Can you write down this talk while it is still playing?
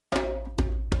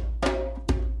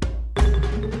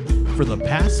for the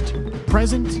past,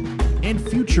 present, and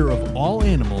future of all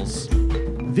animals.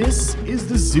 This is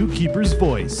the Zookeeper's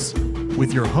Voice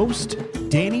with your host,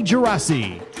 Danny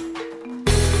Gerasi.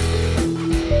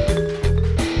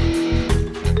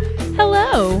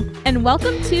 Hello, and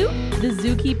welcome to the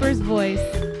Zookeeper's Voice.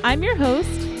 I'm your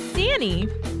host, Danny.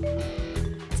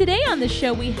 Today on the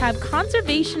show, we have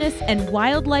conservationist and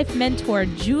wildlife mentor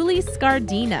Julie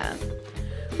Scardina.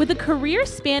 With a career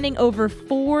spanning over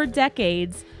 4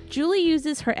 decades, Julie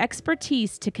uses her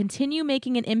expertise to continue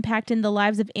making an impact in the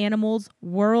lives of animals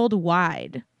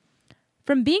worldwide.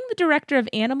 From being the director of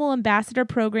Animal Ambassador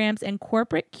Programs and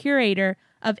corporate curator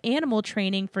of animal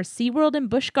training for SeaWorld and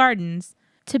Busch Gardens,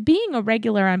 to being a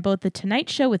regular on both The Tonight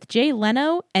Show with Jay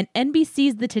Leno and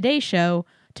NBC's The Today Show,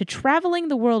 to traveling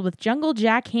the world with Jungle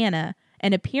Jack Hanna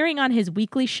and appearing on his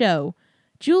weekly show,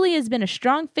 Julie has been a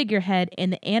strong figurehead in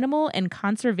the animal and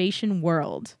conservation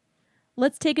world.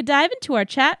 Let's take a dive into our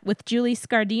chat with Julie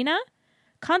Scardina,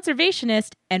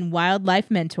 conservationist and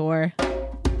wildlife mentor.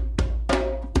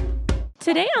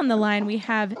 Today on the line, we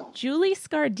have Julie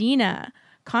Scardina,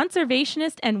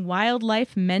 conservationist and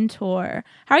wildlife mentor.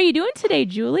 How are you doing today,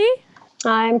 Julie?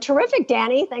 I'm terrific,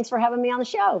 Danny. Thanks for having me on the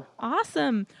show.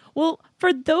 Awesome. Well,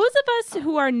 for those of us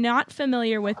who are not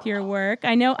familiar with your work,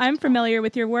 I know I'm familiar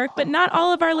with your work, but not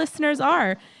all of our listeners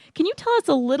are. Can you tell us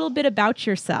a little bit about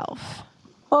yourself?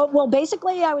 Well,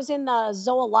 basically, I was in the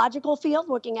zoological field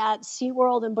looking at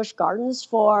SeaWorld and Busch Gardens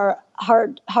for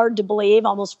hard to believe,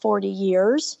 almost 40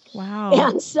 years. Wow.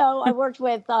 And so I worked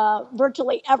with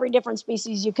virtually every different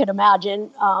species you could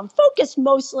imagine, focused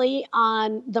mostly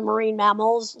on the marine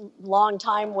mammals, long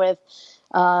time with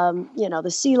the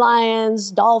sea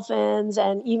lions, dolphins,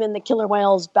 and even the killer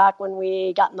whales back when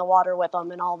we got in the water with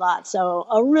them and all that. So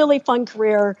a really fun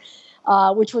career,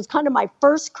 which was kind of my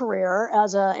first career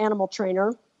as an animal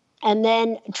trainer, and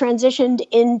then transitioned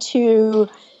into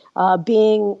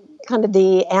being kind of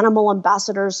the animal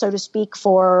ambassador, so to speak,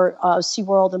 for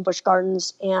SeaWorld and Busch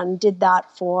Gardens, and did that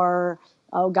for,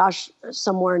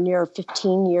 somewhere near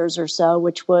 15 years or so,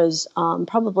 which was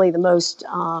probably the most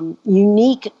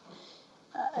unique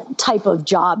type of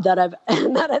job that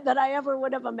I ever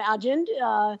would have imagined,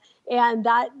 and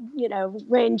that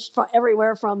ranged from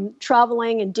everywhere from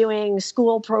traveling and doing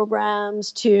school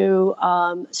programs to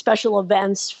special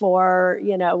events for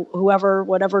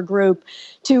whatever group,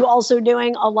 to also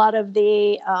doing a lot of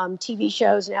the TV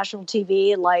shows, national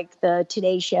TV, like the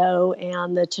Today Show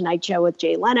and the Tonight Show with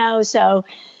Jay Leno. So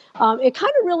it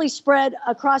kind of really spread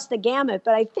across the gamut,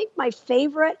 but I think my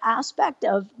favorite aspect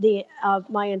of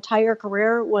my entire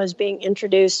career was being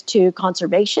introduced to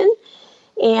conservation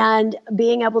and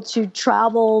being able to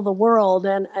travel the world.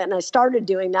 And I started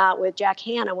doing that with Jack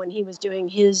Hanna when he was doing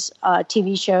his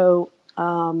TV show,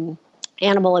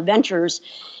 Animal Adventures.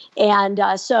 And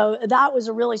so that was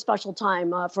a really special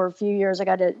time. For a few years, I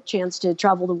got a chance to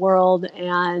travel the world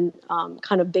and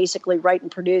kind of basically write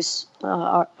and produce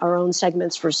our own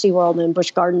segments for SeaWorld and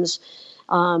Busch Gardens,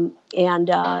 and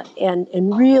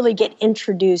really get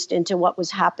introduced into what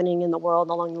was happening in the world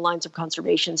along the lines of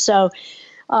conservation. So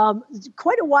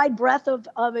quite a wide breadth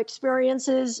of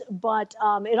experiences, but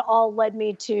it all led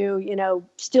me to,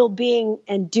 still being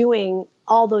and doing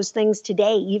all those things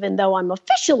today, even though I'm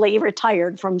officially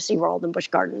retired from SeaWorld and Busch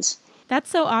Gardens. That's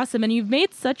so awesome. And you've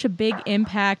made such a big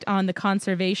impact on the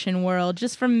conservation world.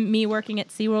 Just from me working at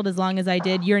SeaWorld as long as I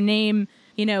did, your name,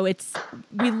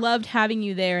 we loved having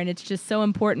you there, and it's just so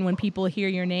important when people hear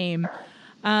your name.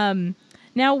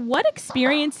 Now, what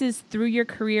experiences through your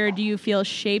career do you feel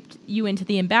shaped you into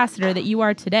the ambassador that you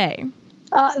are today?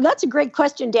 That's a great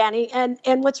question, Danny. And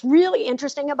what's really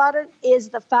interesting about it is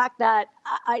the fact that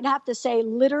I'd have to say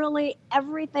literally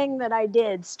everything that I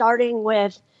did, starting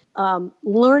with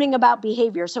learning about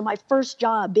behavior. So my first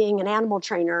job being an animal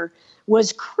trainer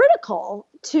was critical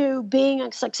to being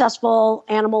a successful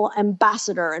animal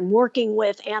ambassador and working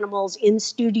with animals in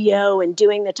studio and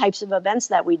doing the types of events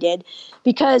that we did,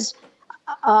 because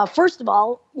first of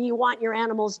all, you want your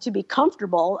animals to be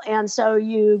comfortable. And so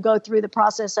you go through the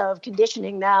process of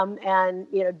conditioning them and,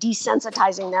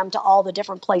 desensitizing them to all the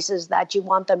different places that you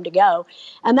want them to go.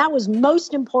 And that was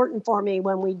most important for me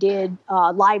when we did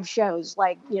live shows,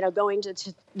 like, going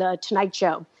to the Tonight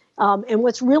Show. And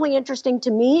what's really interesting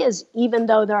to me is, even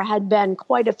though there had been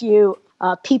quite a few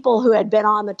people who had been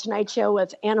on the Tonight Show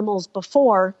with animals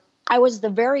before, I was the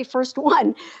very first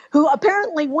one who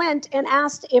apparently went and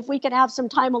asked if we could have some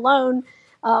time alone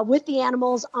with the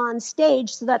animals on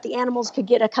stage so that the animals could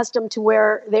get accustomed to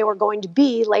where they were going to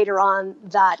be later on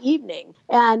that evening.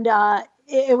 And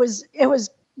it was,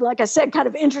 like I said, kind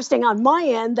of interesting on my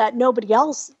end that nobody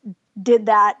else did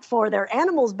that for their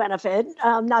animals' benefit.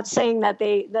 I'm not saying that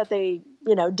they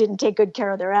didn't take good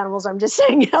care of their animals. I'm just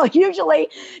saying, usually,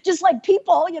 just like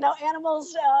people,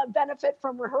 animals benefit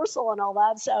from rehearsal and all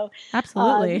that. So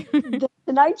absolutely, the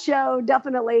Tonight Show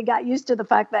definitely got used to the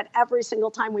fact that every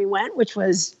single time we went, which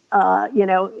was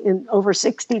in over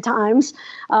 60 times,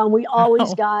 we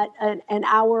always got an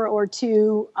hour or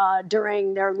two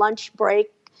during their lunch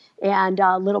break and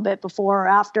a little bit before or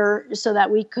after, so that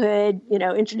we could,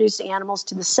 introduce the animals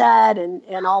to the set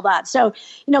and all that. So,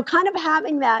 kind of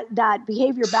having that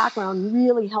behavior background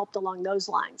really helped along those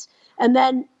lines. And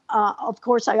then, of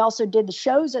course, I also did the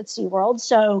shows at SeaWorld.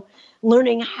 So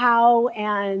learning how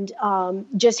and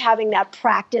just having that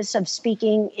practice of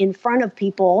speaking in front of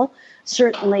people,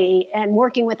 certainly, and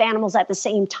working with animals at the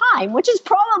same time, which is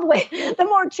probably the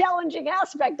more challenging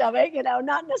aspect of it,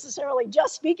 not necessarily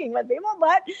just speaking with people,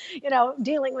 but,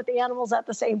 dealing with the animals at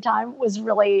the same time was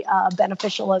really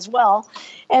beneficial as well.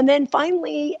 And then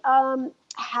finally,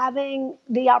 having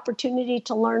the opportunity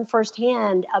to learn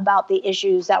firsthand about the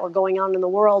issues that were going on in the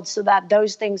world so that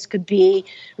those things could be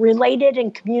related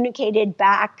and communicated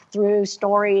back through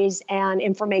stories and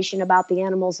information about the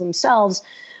animals themselves,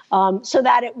 so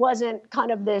that it wasn't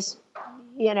kind of this,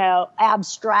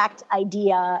 abstract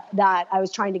idea that I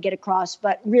was trying to get across,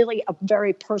 but really a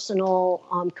very personal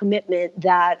commitment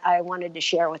that I wanted to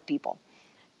share with people.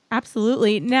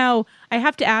 Absolutely. Now, I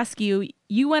have to ask you,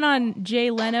 you went on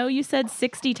Jay Leno, you said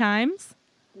 60 times?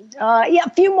 Yeah, a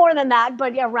few more than that,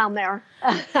 but yeah, around there.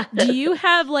 Do you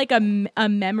have like a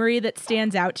memory that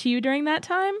stands out to you during that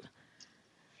time?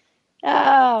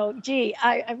 Oh, gee,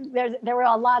 there were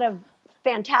a lot of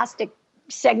fantastic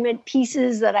segment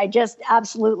pieces that I just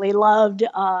absolutely loved.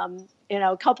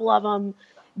 A couple of them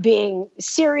being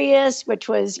serious, which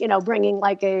was, bringing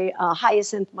like a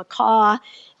hyacinth macaw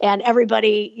and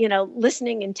everybody,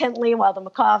 listening intently while the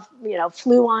macaw,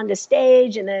 flew onto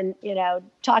stage, and then,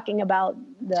 talking about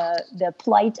the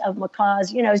plight of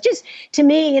macaws. It's just, to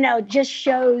me, just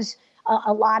shows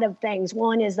a lot of things.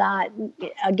 One is that,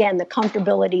 again, the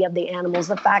comfortability of the animals,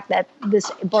 the fact that this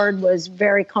bird was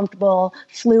very comfortable,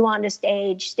 flew onto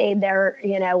stage, stayed there,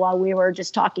 while we were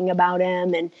just talking about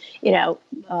him. And,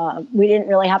 we didn't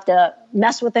really have to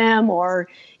mess with him or,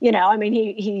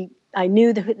 I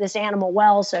knew this animal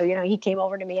well. So, he came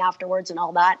over to me afterwards and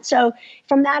all that. So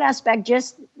from that aspect,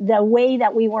 just the way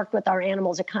that we worked with our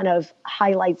animals, it kind of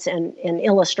highlights and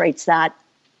illustrates that.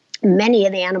 Many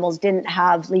of the animals didn't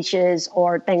have leashes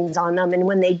or things on them. And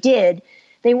when they did,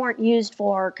 they weren't used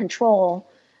for control.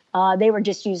 They were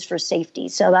just used for safety.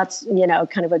 So that's,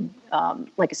 kind of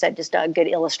like I said, just a good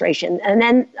illustration. And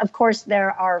then, of course,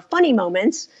 there are funny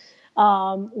moments,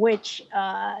 which,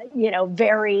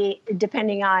 vary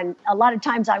depending on, a lot of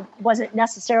times I wasn't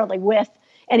necessarily with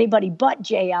anybody but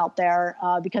Jay out there,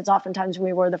 because oftentimes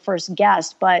we were the first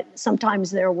guest, but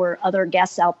sometimes there were other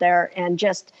guests out there and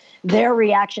just their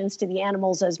reactions to the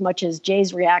animals as much as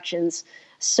Jay's reactions.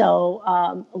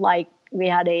 So like we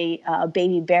had a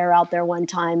baby bear out there one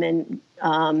time, and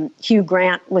Hugh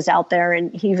Grant was out there,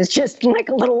 and he was just like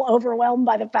a little overwhelmed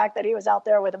by the fact that he was out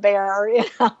there with a bear,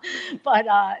 but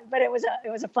it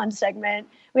was a fun segment.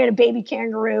 We had a baby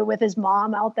kangaroo with his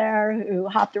mom out there who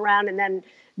hopped around, and then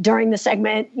during the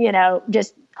segment,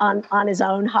 just on his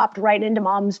own, hopped right into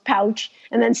mom's pouch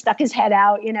and then stuck his head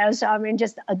out, So,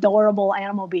 just adorable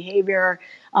animal behavior,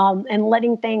 and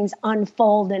letting things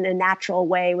unfold in a natural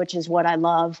way, which is what I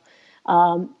love.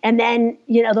 And then,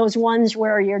 those ones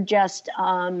where you're just,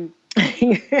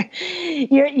 you're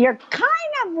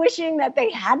kind of wishing that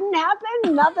they hadn't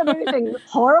happened. Not that anything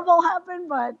horrible happened,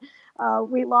 but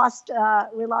we lost a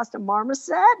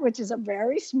marmoset, which is a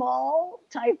very small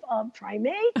type of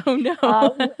primate. Oh no!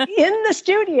 In the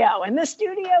studio, and the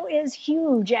studio is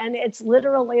huge, and it's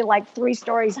literally like 3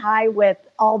 stories high with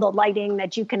all the lighting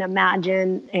that you can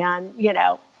imagine, and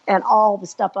and all the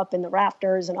stuff up in the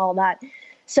rafters and all that.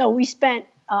 So we spent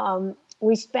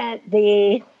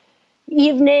the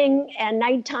evening and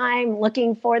nighttime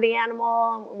looking for the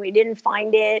animal. We didn't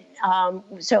find it.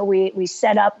 So we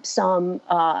set up some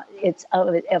of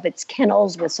its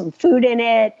kennels with some food in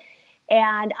it.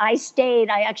 And I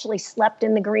actually slept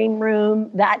in the green room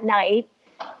that night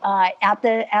at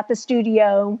the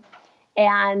studio.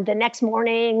 And the next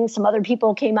morning, some other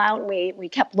people came out, and we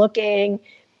kept looking.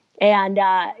 And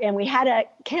we had a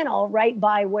kennel right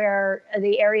by where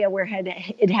the area where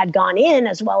it had gone in,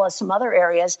 as well as some other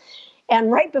areas. And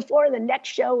right before the next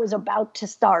show was about to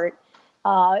start,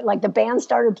 like the band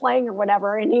started playing or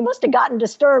whatever, and he must have gotten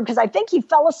disturbed because I think he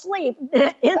fell asleep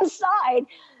inside.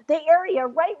 the area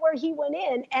right where he went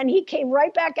in, and he came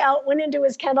right back out, went into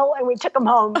his kennel, and we took him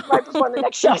home right before the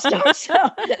next show starts. So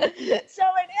it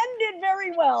ended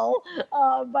very well,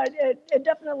 but it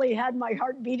definitely had my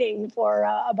heart beating for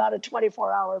about a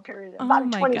 24-hour period, about a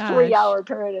 23-hour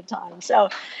period of time. So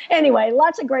anyway,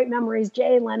 lots of great memories.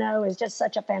 Jay Leno is just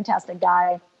such a fantastic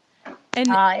guy. And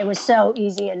it was so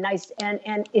easy and nice,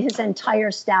 and his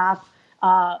entire staff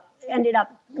ended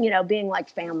up, being like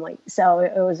family. So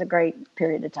it was a great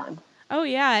period of time. Oh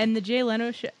yeah, and the Jay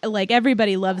Leno show, like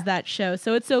everybody loves that show.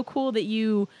 So it's so cool that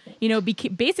you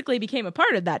basically became a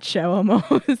part of that show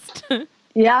almost.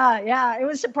 Yeah. It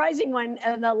was surprising when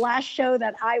the last show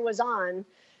that I was on,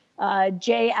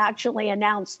 Jay actually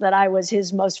announced that I was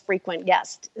his most frequent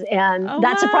guest, and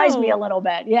that surprised me a little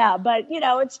bit. Yeah, but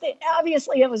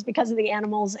obviously it was because of the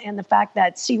animals and the fact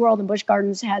that SeaWorld and Busch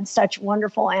Gardens had such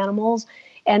wonderful animals,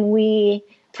 and we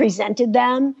presented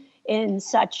them in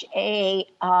such a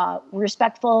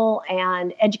respectful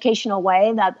and educational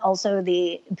way that also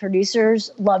the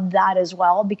producers loved that as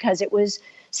well, because it was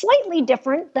slightly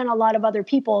different than a lot of other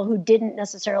people who didn't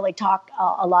necessarily talk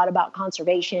a lot about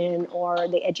conservation or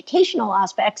the educational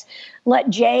aspects. Let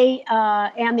Jay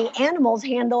and the animals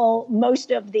handle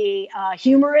most of the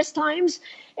humorous times.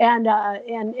 And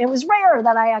it was rare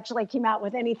that I actually came out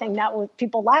with anything that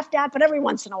people laughed at, but every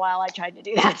once in a while I tried to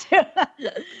do that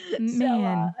too.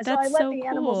 Man, so I let the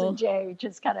animals and Jay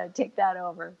just kind of take that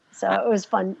over. So it was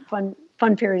fun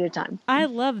period of time. I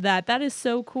love that. That is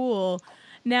so cool.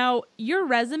 Now, your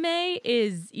resume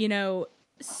is,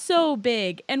 so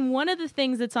big. And one of the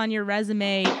things that's on your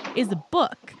resume is a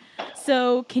book.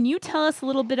 So can you tell us a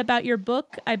little bit about your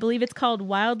book? I believe it's called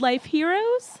Wildlife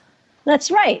Heroes. That's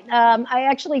right. I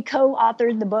actually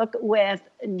co-authored the book with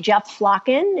Jeff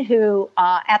Flocken, who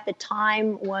at the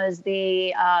time was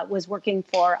working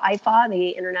for IFA, the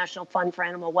International Fund for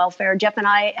Animal Welfare. Jeff and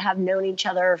I have known each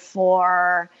other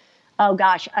for,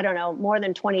 more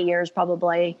than 20 years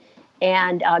probably.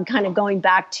 And kind of going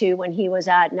back to when he was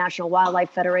at National Wildlife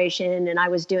Federation and I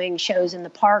was doing shows in the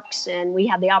parks, and we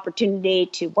had the opportunity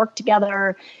to work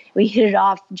together. We hit it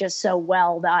off just so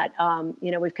well that,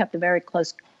 we've kept a very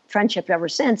close friendship ever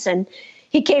since. And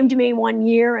he came to me one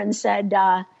year and said,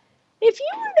 if you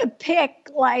were to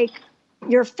pick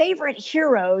your favorite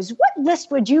heroes, what list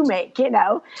would you make,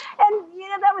 And,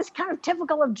 that was kind of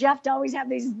typical of Jeff to always have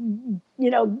these,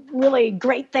 really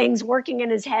great things working in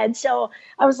his head. So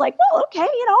I was like, well, okay,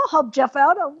 I'll help Jeff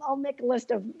out. I'll make a list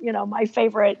of, my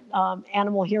favorite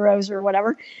animal heroes or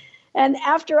whatever. And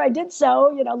after I did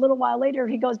so, a little while later,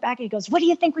 he goes back and he goes, what do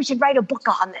you think we should write a book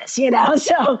on this?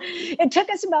 So it took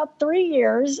us about 3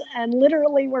 years and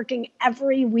literally working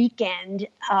every weekend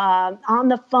on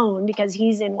the phone, because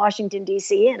he's in Washington,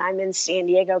 D.C. and I'm in San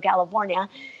Diego, California.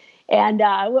 And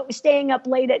staying up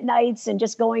late at nights and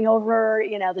just going over,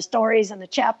 the stories and the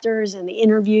chapters and the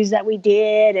interviews that we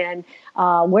did, and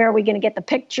where are we going to get the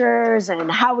pictures and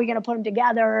how are we going to put them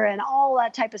together and all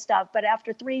that type of stuff. But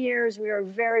after 3 years, we were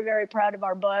very, very proud of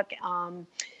our book.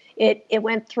 It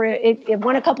went through, it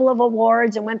won a couple of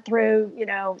awards and went through,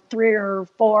 3 or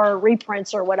 4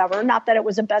 reprints or whatever. Not that it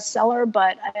was a bestseller,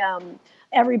 but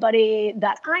everybody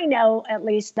that I know, at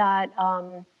least that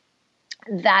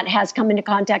has come into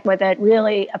contact with it,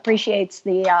 really appreciates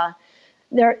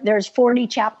there's 40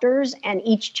 chapters, and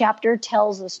each chapter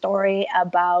tells the story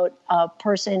about a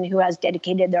person who has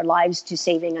dedicated their lives to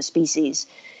saving a species.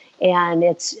 And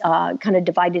it's kind of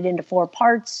divided into 4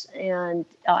 parts. And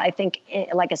I think,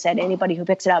 like I said, anybody who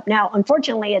picks it up. Now,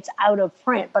 unfortunately, it's out of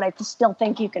print, but I still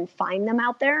think you can find them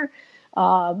out there.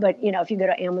 But, if you go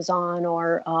to Amazon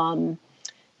or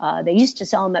they used to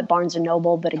sell them at Barnes &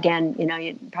 Noble, but again,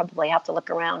 you probably have to look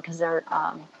around because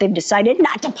they've decided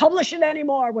not to publish it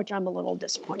anymore, which I'm a little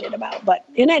disappointed about. But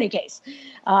in any case,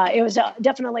 it was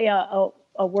definitely a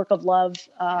work of love,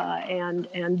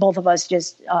 and both of us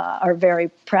just are very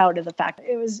proud of the fact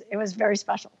it was very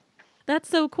special. That's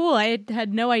so cool. I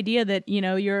had no idea that,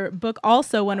 your book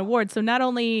also won awards. So not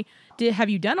only have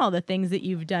you done all the things that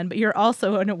you've done, but you're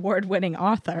also an award-winning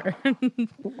author.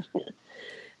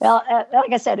 Well,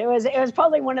 like I said, it was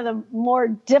probably one of the more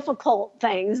difficult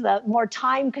things, the more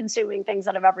time-consuming things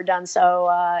that I've ever done.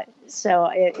 So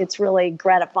it's really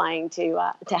gratifying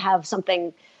to have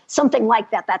something like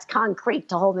that that's concrete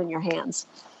to hold in your hands.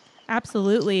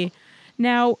 Absolutely.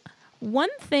 Now,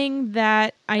 one thing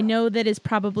that I know that is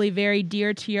probably very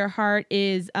dear to your heart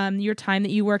is your time that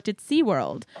you worked at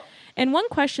SeaWorld. And one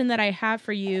question that I have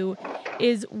for you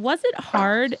is, was it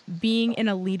hard being in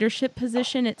a leadership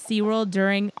position at SeaWorld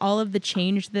during all of the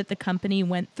change that the company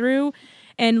went through?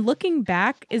 And looking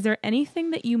back, is there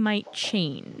anything that you might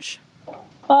change?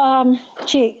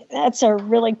 Gee, that's a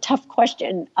really tough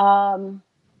question.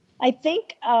 I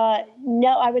think,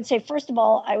 no, I would say, first of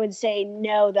all, I would say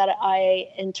no, that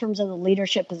in terms of the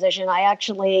leadership position, I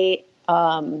actually,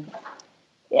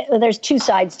 there's two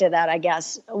sides to that, I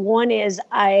guess. One is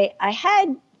I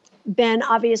had been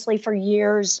obviously for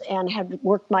years and had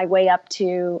worked my way up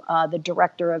to the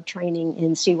director of training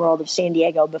in SeaWorld of San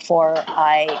Diego before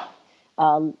I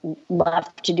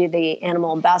left to do the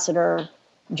animal ambassador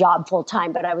job full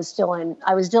time, but I was still in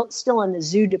the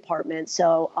zoo department.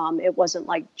 So it wasn't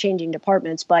like changing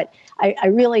departments, but I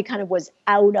really kind of was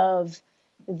out of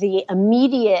the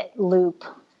immediate loop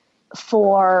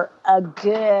for a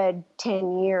good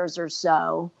 10 years or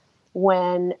so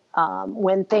when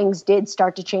things did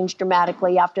start to change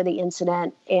dramatically after the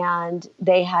incident, and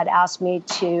they had asked me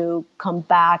to come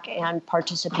back and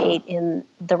participate in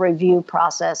the review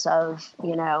process of,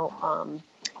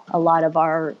 a lot of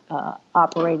our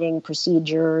operating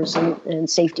procedures and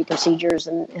safety procedures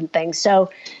and things.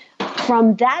 So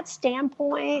from that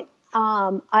standpoint,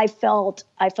 I felt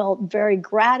very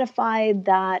gratified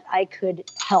that I could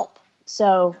help.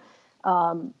 So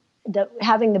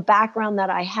having the background that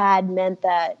I had meant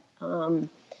that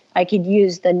I could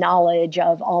use the knowledge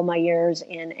of all my years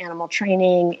in animal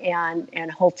training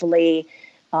and hopefully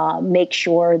make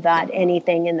sure that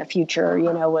anything in the future,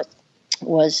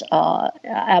 was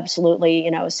absolutely,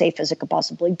 as safe as it could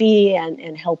possibly be,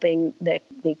 and helping the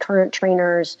current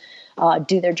trainers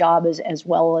do their job as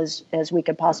well as we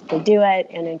could possibly do it,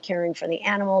 and in caring for the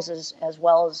animals as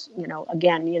well as,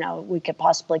 we could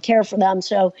possibly care for them.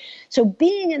 So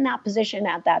being in that position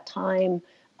at that time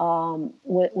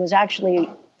was actually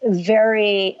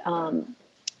very,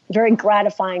 very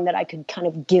gratifying that I could kind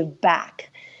of give back.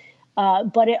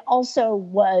 But it also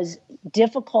was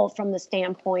difficult from the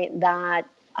standpoint that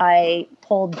I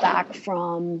pulled back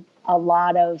from a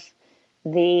lot of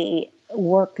the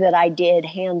work that I did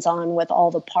hands-on with all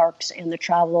the parks and the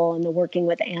travel and the working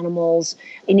with animals.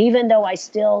 And even though I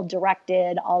still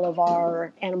directed all of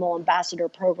our animal ambassador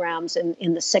programs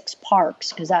in the 6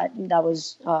 parks, because that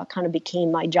was kind of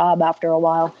became my job after a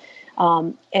while,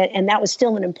 and that was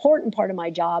still an important part of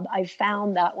my job, I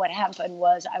found that what happened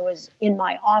was I was in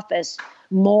my office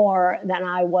more than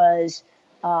I was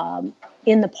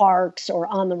in the parks or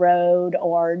on the road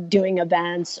or doing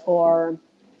events or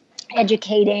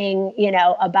educating,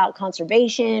 about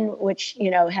conservation, which,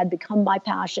 had become my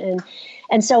passion.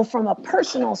 And so from a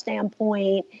personal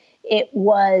standpoint, it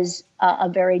was a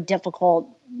very difficult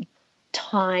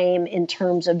time in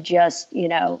terms of just,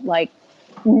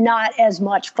 not as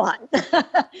much fun.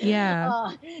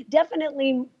 Yeah.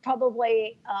 Definitely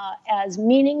probably as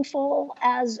meaningful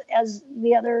as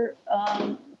the other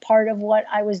part of what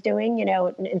I was doing,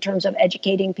 in terms of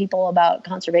educating people about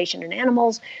conservation and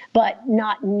animals, but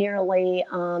not nearly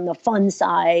on the fun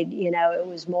side. It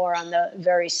was more on the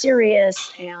very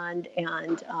serious and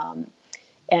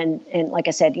like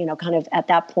I said, kind of at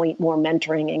that point, more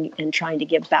mentoring and trying to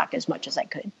give back as much as I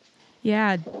could.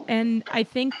 Yeah. And I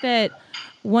think that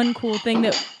one cool thing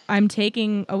that I'm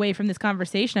taking away from this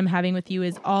conversation I'm having with you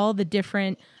is all the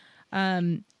different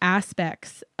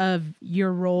aspects of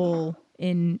your role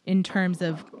in terms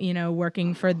of,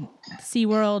 working for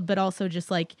SeaWorld, but also just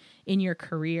like in your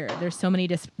career. There's so many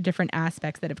different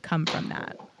aspects that have come from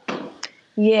that.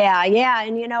 Yeah.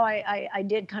 And, I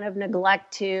did kind of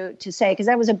neglect to say, because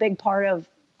that was a big part of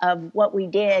what we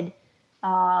did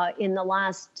in the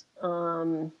last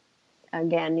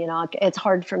again, it's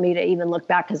hard for me to even look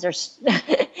back because there's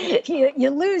you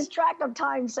lose track of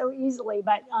time so easily.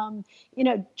 But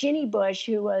Ginny Bush,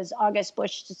 who was August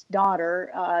Bush's daughter,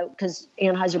 because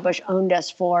Anheuser-Busch owned us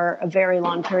for a very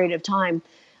long period of time,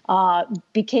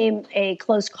 became a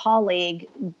close colleague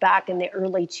back in the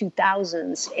early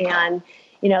 2000s, and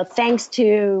thanks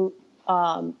to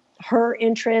her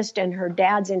interest and her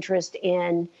dad's interest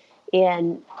in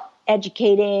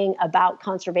educating about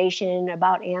conservation,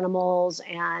 about animals,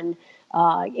 and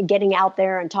getting out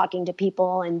there and talking to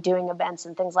people and doing events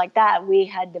and things like that, we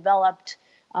had developed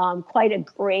quite a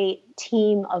great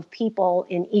team of people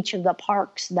in each of the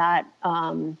parks that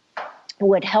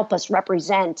would help us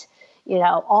represent,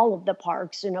 all of the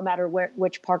parks, no matter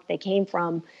which park they came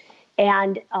from.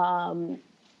 And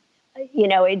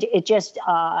it just,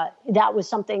 that was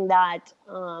something that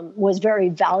was very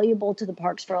valuable to the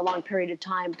parks for a long period of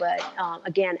time. But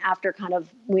again, after kind of,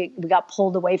 we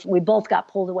both got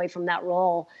pulled away from that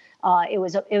role. It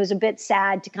was a bit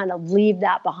sad to kind of leave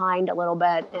that behind a little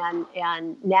bit.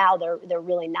 And now they're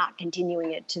really not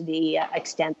continuing it to the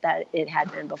extent that it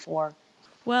had been before.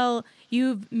 Well,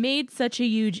 you've made such a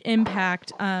huge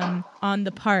impact on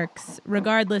the parks,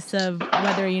 regardless of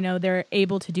whether, they're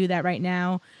able to do that right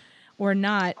now or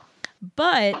not.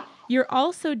 But you're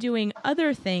also doing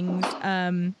other things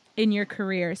in your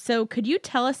career. So could you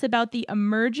tell us about the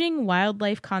Emerging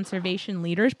Wildlife Conservation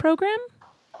Leaders Program?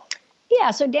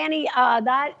 Yeah, so Danny,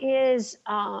 that is,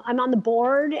 I'm on the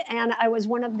board, and I was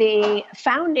one of the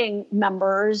founding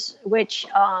members, which,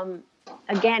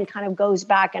 again, kind of goes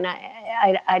back, and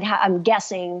I'm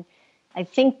guessing, I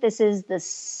think this is the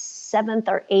 7th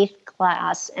or 8th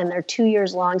class, and they're 2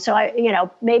 years long. So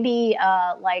maybe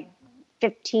like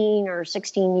 15 or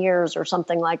 16 years or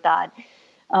something like that.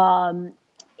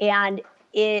 And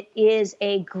it is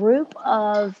a group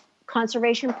of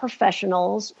conservation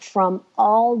professionals from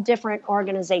all different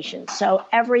organizations. So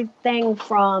everything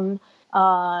from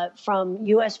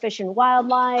U.S. Fish and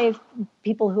Wildlife,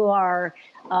 people who are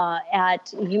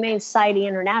at Humane Society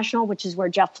International, which is where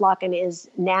Jeff Flocken is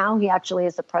now. He actually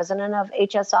is the president of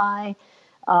HSI.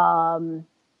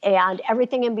 And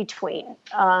everything in between.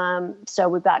 So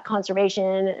we've got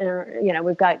conservation,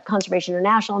 we've got Conservation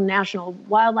International, National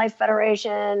Wildlife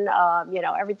Federation,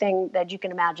 everything that you can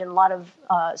imagine. A lot of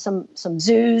some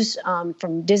zoos,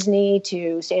 from Disney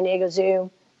to San Diego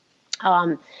Zoo.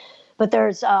 But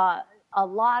there's a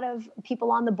lot of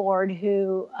people on the board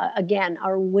who, again,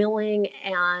 are willing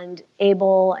and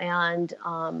able and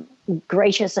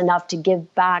gracious enough to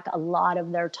give back a lot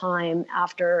of their time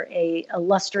after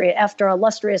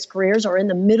illustrious careers, or in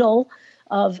the middle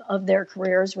of their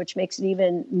careers, which makes it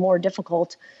even more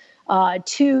difficult,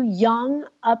 to young,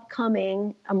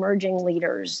 upcoming, emerging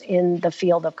leaders in the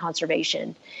field of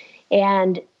conservation.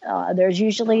 And there's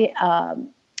usually a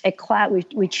class.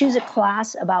 We choose a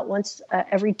class about once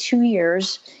every 2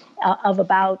 years of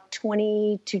about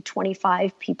 20 to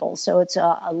 25 people. So it's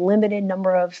a limited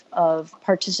number of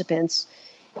participants.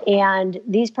 And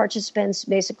these participants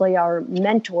basically are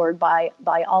mentored by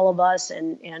all of us,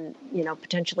 and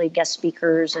potentially guest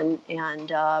speakers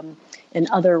and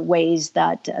other ways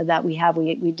that we have.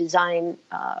 We design,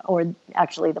 or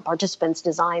actually the participants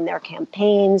design their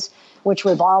campaigns, which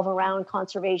revolve around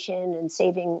conservation and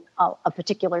saving a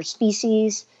particular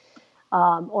species,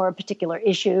 or a particular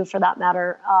issue for that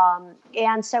matter.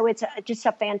 And so it's just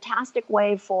a fantastic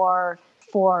way for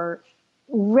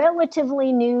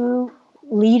relatively new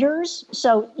leaders.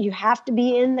 So you have to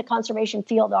be in the conservation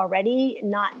field already,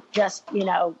 not just,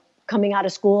 coming out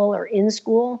of school or in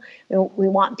school. We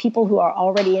want people who are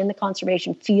already in the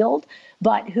conservation field,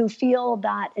 but who feel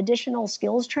that additional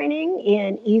skills training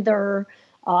in either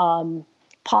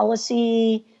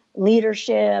policy,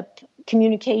 leadership,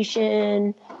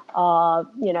 communication,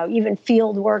 even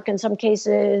field work in some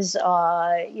cases,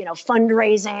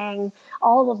 fundraising,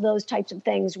 all of those types of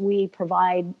things we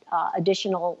provide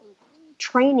additional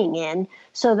training in,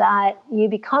 so that you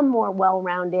become more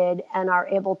well-rounded and are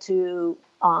able to,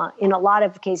 in a lot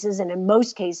of cases and in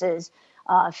most cases,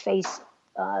 face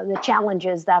the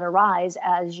challenges that arise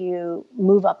as you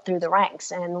move up through the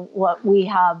ranks. And what we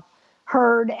have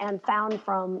heard and found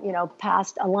from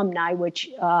past alumni, which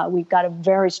we've got a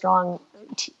very strong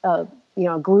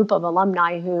group of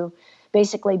alumni who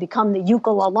basically become the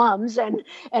UCL alums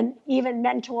and even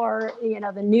mentor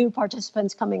the new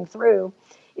participants coming through,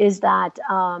 is that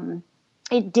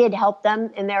it did help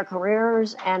them in their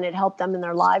careers, and it helped them in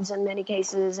their lives in many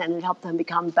cases, and it helped them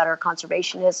become better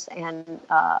conservationists and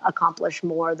accomplish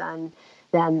more than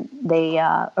they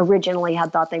originally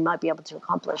had thought they might be able to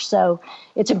accomplish. So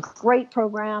it's a great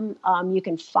program. You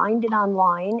can find it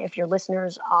online if your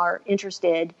listeners are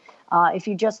interested. If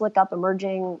you just look up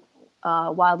Emerging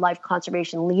Wildlife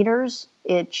Conservation Leaders,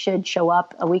 it should show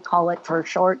up. We call it for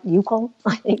short UCL,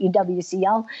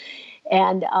 EWCL.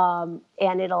 And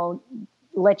it'll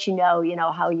let you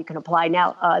know how you can apply.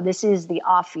 Now, this is the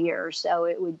off year, so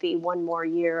it would be one more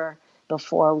year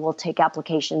before we'll take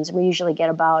applications. We usually get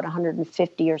about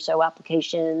 150 or so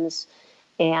applications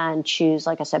and choose,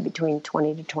 like I said, between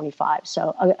 20 to 25.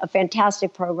 So a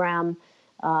fantastic program,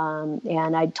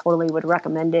 and I totally would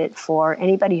recommend it for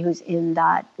anybody who's in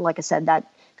that, like I said,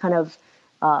 that kind of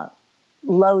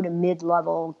low to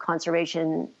mid-level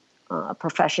conservation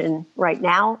profession right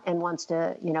now, and wants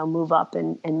to move up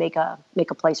and make a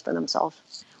place for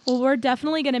themselves. Well, we're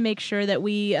definitely going to make sure that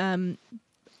we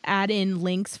add in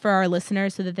links for our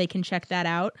listeners so that they can check that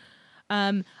out.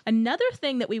 Another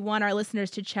thing that we want our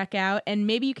listeners to check out, and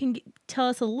maybe you can tell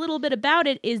us a little bit about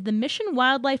it, is the Mission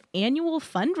Wildlife Annual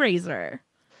Fundraiser.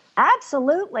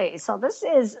 Absolutely. So this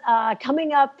is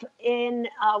coming up in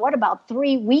about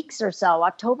 3 weeks or so,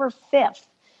 October 5th.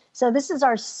 So this is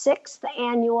our 6th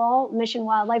annual Mission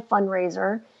Wildlife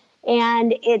Fundraiser.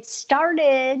 And it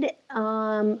started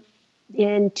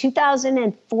in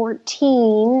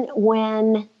 2014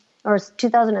 or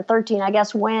 2013, I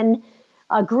guess, when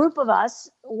a group of us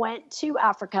went to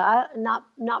Africa. Not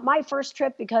my first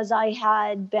trip, because I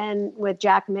had been with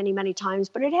Jack many, many times,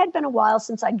 but it had been a while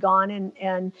since I'd gone,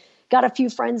 and got a few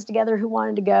friends together who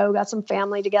wanted to go, got some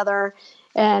family together,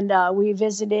 and we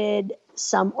visited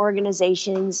some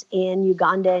organizations in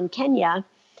Uganda and Kenya.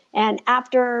 And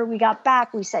after we got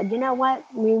back, we said, you know what,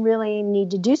 we really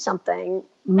need to do something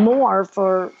more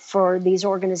for these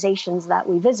organizations that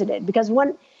we visited. Because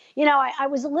I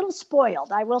was a little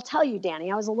spoiled. I will tell you,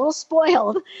 Danny, I was a little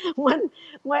spoiled when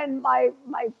my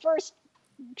first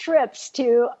trips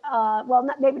to,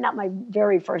 maybe not my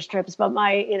very first trips, but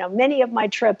many of my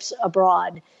trips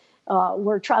abroad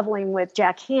were traveling with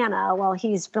Jack Hanna while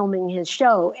he's filming his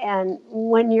show. And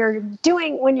when you're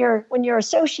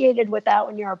associated with that,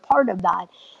 when you're a part of that,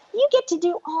 you get to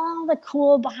do all the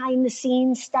cool behind the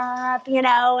scenes stuff,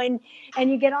 and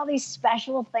you get all these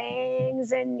special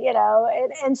things, and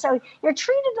so you're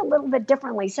treated a little bit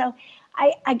differently. So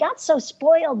I got so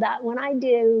spoiled that when I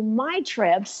do my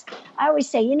trips, I always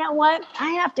say, you know what,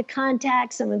 I have to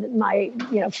contact some of my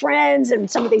friends and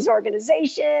some of these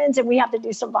organizations, and we have to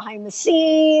do some behind the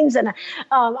scenes, and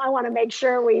I want to make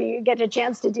sure we get a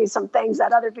chance to do some things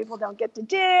that other people don't get to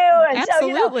do. And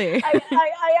absolutely. So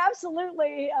I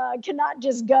absolutely cannot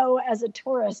just go as a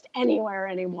tourist anywhere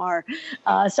anymore.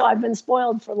 So I've been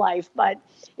spoiled for life. But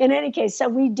in any case, so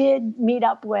we did meet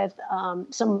up with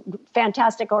some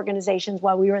fantastic organizations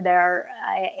while we were there.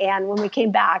 And when we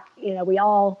came back, we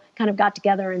all kind of got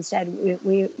together and said,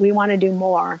 we want to do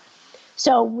more.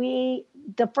 So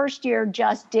the first year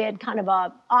just did kind of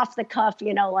a off the cuff,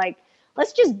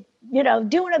 let's just,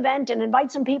 do an event and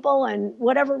invite some people, and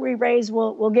whatever we raise,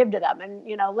 we'll give to them. And,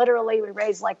 literally we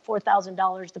raised like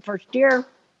 $4,000 the first year.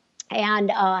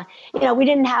 And, we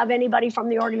didn't have anybody from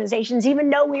the organizations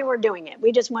even know we were doing it.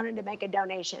 We just wanted to make a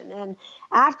donation. And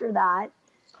after that,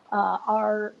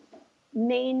 our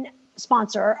main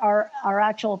sponsor, our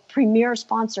actual premier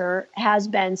sponsor, has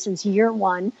been since year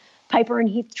one, Piper and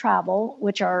Heath Travel,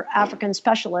 which are African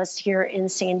specialists here in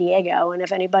San Diego. And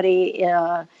if anybody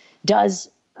does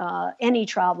any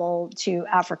travel to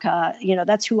Africa,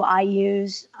 that's who I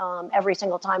use every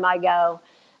single time I go.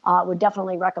 Would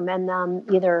definitely recommend them.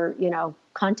 Either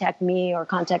contact me or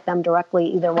contact them directly.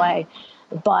 Either way,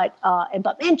 but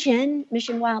mention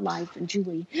Mission Wildlife and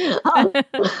Julie,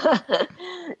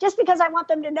 just because I want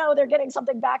them to know they're getting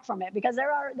something back from it, because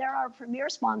there are premier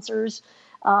sponsors.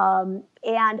 And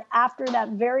after that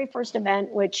very first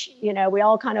event, which we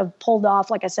all kind of pulled off,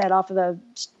 like I said, off of the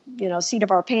seat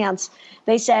of our pants,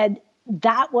 they said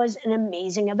that was an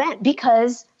amazing event.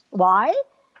 Because why?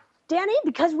 Danny,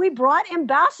 because we brought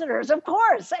ambassadors, of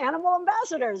course, animal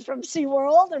ambassadors from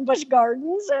SeaWorld and Busch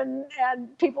Gardens, and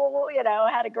people,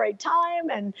 had a great time,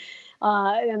 and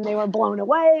they were blown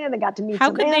away, and they got to meet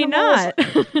some animals. How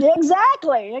could they not?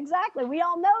 Exactly. We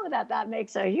all know that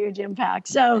makes a huge impact.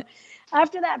 So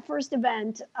after that first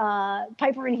event,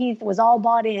 Piper and Heath was all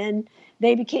bought in.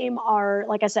 They became our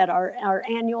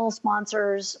annual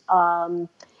sponsors.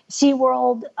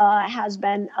 SeaWorld has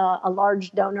been a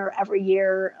large donor every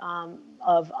year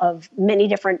of many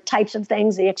different types of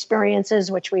things, the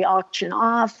experiences, which we auction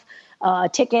off,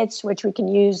 tickets, which we can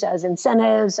use as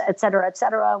incentives, et cetera, et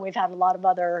cetera. We've had a lot of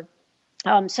other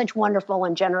such wonderful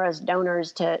and generous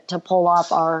donors to pull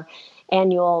off our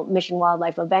annual Mission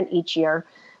Wildlife event each year.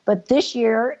 But this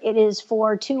year, it is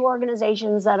for two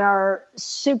organizations that are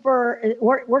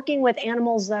working with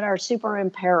animals that are super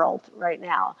imperiled right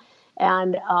now.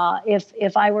 And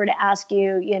if I were to ask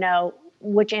you,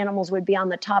 which animals would be on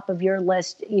the top of your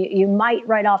list, you might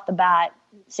right off the bat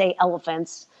say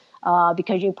elephants,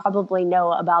 because you probably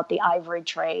know about the ivory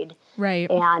trade,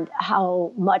 right, and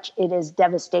how much it has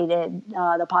devastated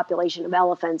the population of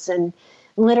elephants. And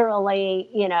literally,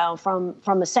 from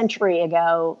a century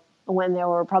ago, when there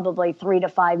were probably 3 to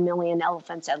 5 million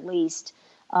elephants at least,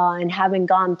 and having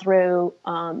gone through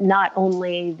not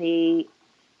only the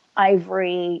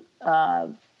ivory,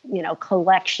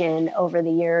 collection over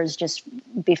the years, just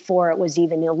before it was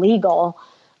even illegal.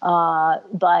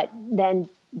 But then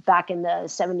back in the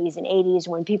 70s and 80s,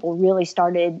 when people really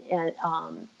started,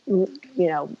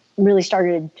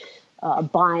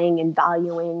 buying and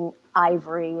valuing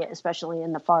ivory, especially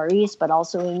in the Far East, but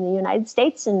also in the United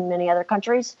States and many other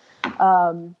countries,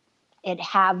 it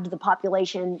halved the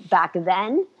population back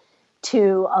then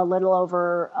to a little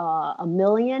over 1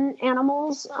 million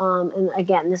animals. And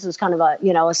again, this was kind of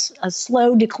a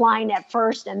slow decline at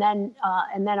first, and then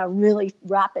a really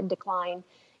rapid decline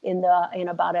in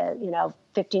about a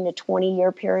 15 to 20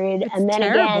 year period. It's and then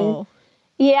terrible.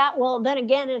 then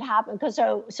again it happened because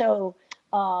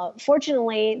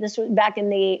fortunately this was back in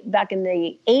the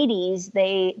 80s.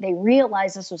 They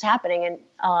realized this was happening, and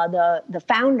the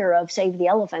founder of Save the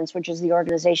Elephants, which is the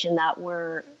organization that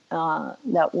we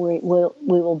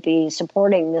will be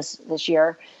supporting this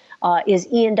year, is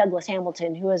Ian Douglas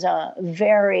Hamilton, who is a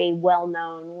very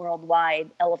well-known worldwide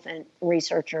elephant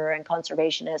researcher and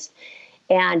conservationist.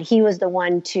 And he was the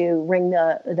one to ring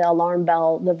the alarm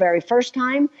bell the very first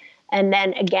time. And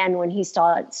then again, when he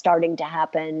saw it starting to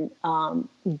happen, for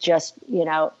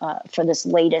this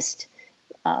latest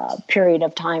period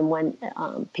of time when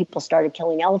people started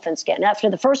killing elephants again. After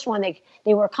the first one,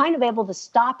 they were kind of able to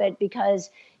stop it because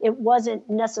it wasn't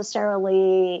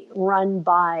necessarily run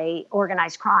by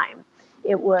organized crime.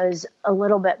 It was a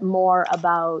little bit more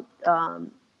about,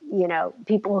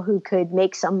 people who could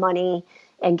make some money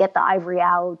and get the ivory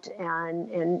out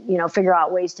and figure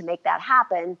out ways to make that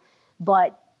happen.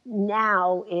 But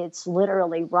now it's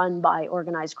literally run by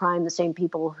organized crime, the same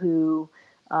people who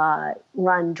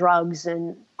run drugs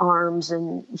and arms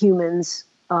and humans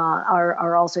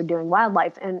are also doing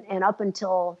wildlife. And up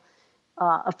until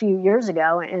a few years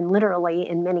ago, and literally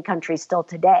in many countries still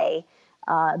today,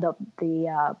 the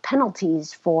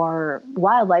penalties for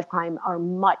wildlife crime are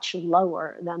much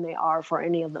lower than they are for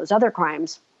any of those other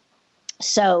crimes.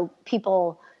 So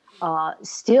people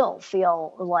still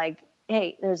feel like,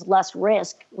 hey, there's less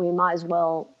risk. We might as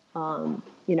well,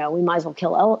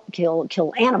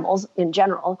 kill animals in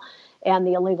general. And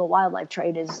the illegal wildlife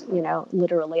trade is,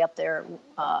 literally up there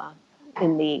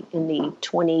in the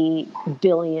 $20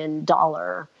 billion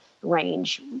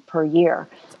range per year.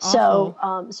 So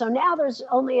now there's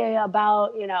only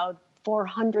about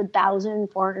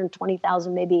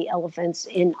 420,000 maybe elephants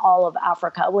in all of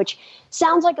Africa, which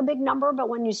sounds like a big number, but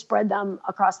when you spread them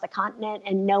across the continent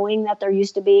and knowing that there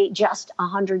used to be just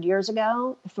 100 years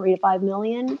ago, 3 to 5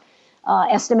 million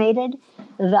estimated,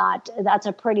 that's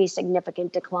a pretty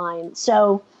significant decline.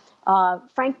 So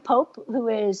Frank Pope, who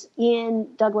is Ian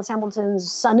Douglas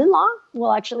Hamilton's son-in-law,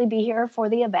 will actually be here for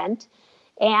the event.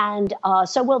 And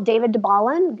so will David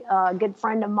DeBallen, a good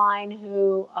friend of mine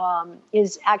who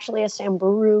is actually a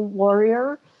Samburu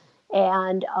warrior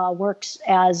and works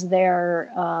as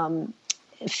their head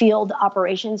of field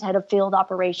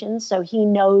operations. So he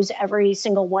knows every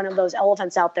single one of those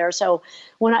elephants out there. So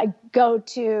when I go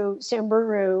to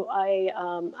Samburu, I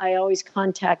always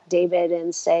contact David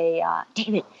and say,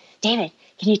 David, can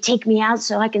you take me out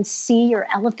so I can see your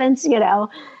elephants,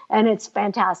 And it's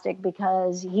fantastic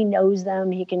because he knows them.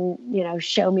 He can,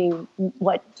 show me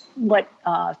what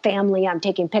family I'm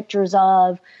taking pictures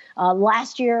of.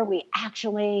 Last year, we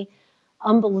actually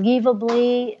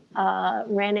unbelievably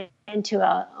ran into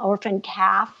an orphan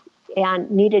calf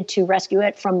and needed to rescue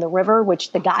it from the river,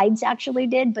 which the guides actually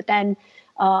did. But then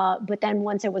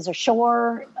once it was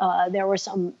ashore, there were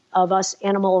some of us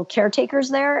animal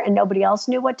caretakers there, and nobody else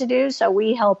knew what to do. So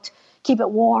we helped keep it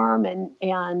warm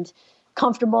and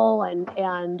comfortable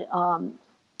and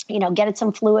get it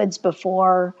some fluids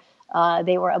before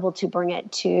they were able to bring it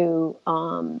to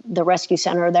the rescue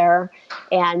center there.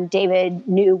 And David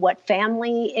knew what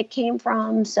family it came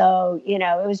from. So,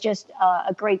 it was just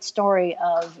a great story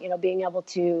of, being able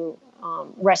to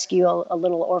rescue a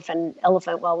little orphan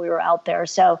elephant while we were out there.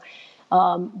 So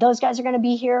those guys are going to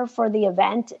be here for the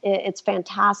event. It's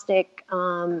fantastic.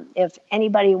 If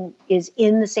anybody is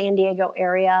in the San Diego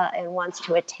area and wants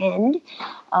to attend,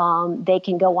 they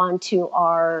can go on to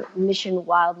our Mission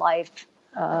Wildlife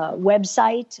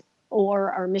website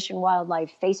or our Mission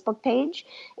Wildlife Facebook page.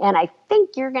 And I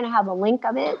think you're going to have a link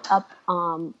of it up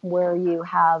where you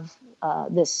have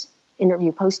this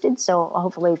interview posted. So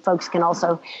hopefully folks can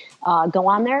also go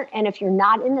on there. And if you're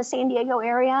not in the San Diego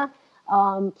area,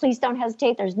 please don't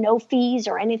hesitate. There's no fees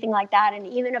or anything like that. And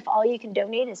even if all you can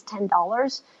donate is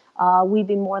 $10, we'd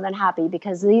be more than happy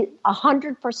because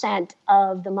 100%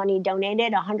 of the money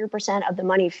donated, 100% of the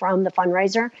money from the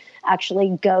fundraiser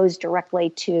actually goes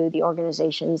directly to the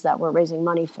organizations that we're raising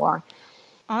money for.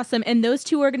 Awesome. And those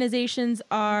two organizations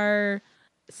are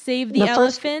Save the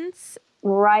Elephants.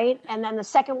 Right. And then the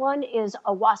second one is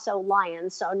Owasso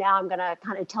Lions. So now I'm going to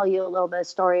kind of tell you a little bit of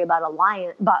story about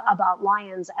about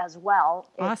lions as well.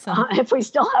 Awesome. If we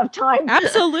still have time.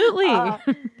 Absolutely.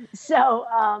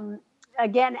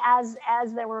 Again, as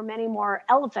there were many more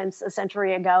elephants a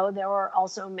century ago, there were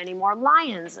also many more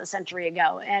lions a century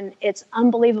ago. And it's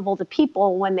unbelievable to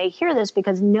people when they hear this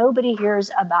because nobody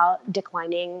hears about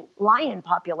declining lion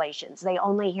populations. They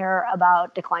only hear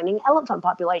about declining elephant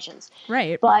populations.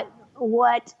 Right. But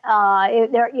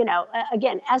they're,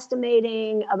 again,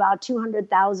 estimating about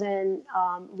 200,000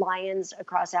 lions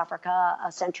across Africa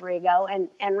a century ago.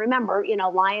 And remember,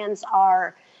 lions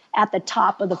are at the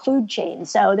top of the food chain.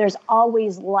 So there's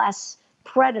always less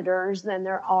predators than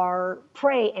there are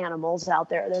prey animals out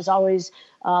there. There's always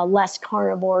less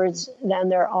carnivores than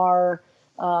there are,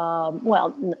 I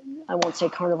won't say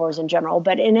carnivores in general,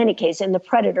 but in any case, in the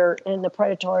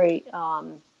predatory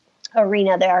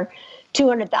arena there,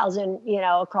 200,000,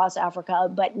 across Africa.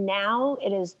 But now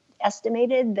it is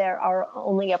estimated there are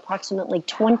only approximately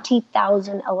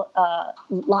 20,000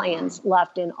 lions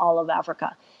left in all of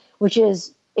Africa, which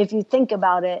is, if you think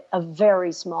about it, a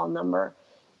very small number.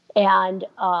 And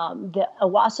the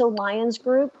Owasso Lions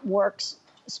Group works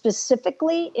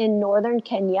specifically in northern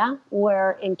Kenya,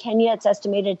 where in Kenya it's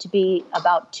estimated to be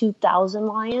about 2,000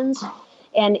 lions.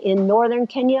 And in northern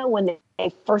Kenya, when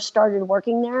they first started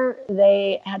working there,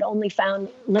 they had only found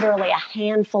literally a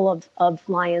handful of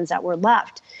lions that were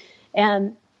left.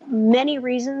 And many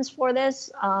reasons for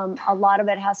this. A lot of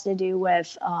it has to do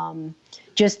with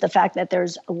just the fact that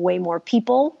there's way more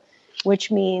people,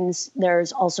 which means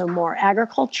there's also more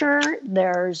agriculture,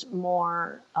 there's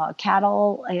more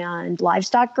cattle and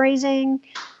livestock grazing,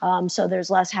 so there's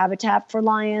less habitat for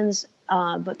lions,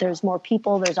 but there's more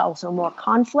people, there's also more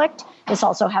conflict. This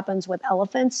also happens with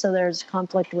elephants, so there's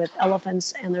conflict with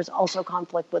elephants, and there's also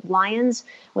conflict with lions.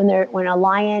 When a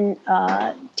lion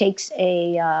takes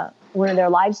one of their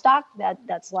livestock,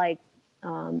 that's like,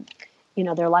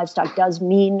 their livestock does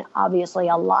mean obviously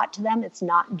a lot to them. It's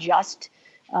not just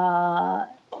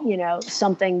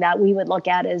something that we would look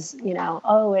at as,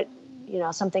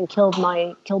 something killed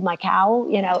my cow.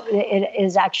 It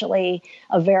is actually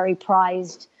a very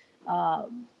prized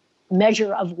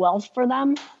measure of wealth for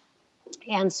them.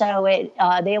 And so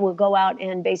they will go out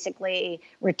and basically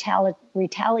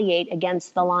retaliate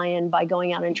against the lion by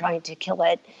going out and trying to kill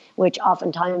it, which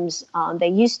oftentimes they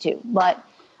used to. But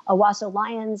Owasso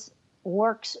Lions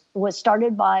was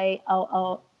started by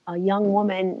a young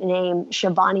woman named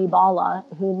Shavani Bala,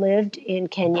 who lived in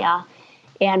Kenya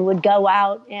and would go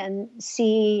out and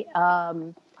see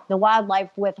the wildlife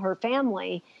with her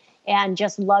family and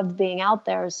just loved being out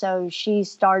there. So she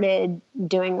started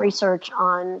doing research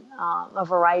on a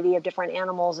variety of different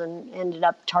animals and ended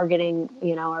up targeting,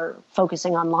 or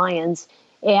focusing on lions.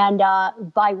 And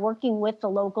by working with the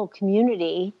local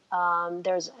community,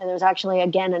 there's actually,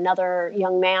 again, another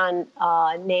young man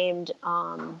named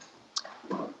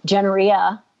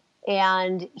Generia,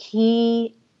 and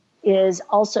he is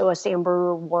also a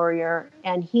Samburu warrior,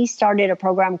 and he started a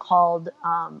program called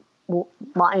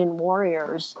Lion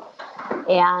Warriors,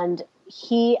 and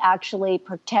he actually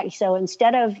protects. So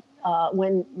instead of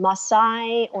when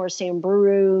Maasai or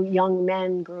Samburu young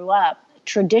men grew up,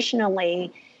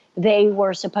 traditionally they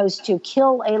were supposed to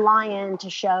kill a lion to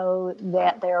show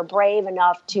that they're brave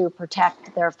enough to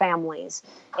protect their families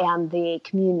and the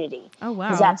community. Oh,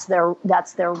 wow. Because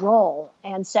that's their role.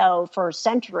 And so for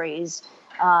centuries,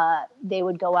 they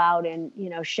would go out and,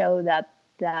 show that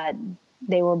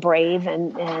they were brave,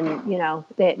 and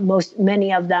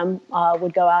many of them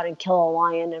would go out and kill a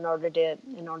lion in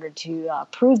order to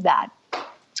prove that.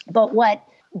 But what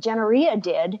Generia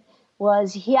did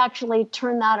was he actually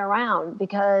turned that around,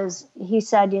 because he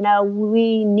said,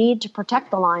 we need to protect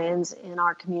the lions in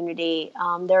our community.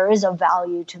 There is a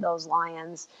value to those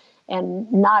lions,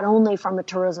 and not only from a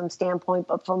tourism standpoint,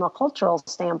 but from a cultural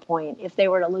standpoint. If they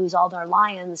were to lose all their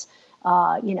lions,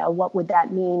 what would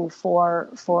that mean for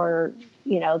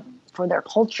their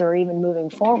culture, even moving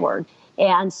forward?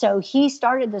 And so he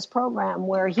started this program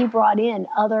where he brought in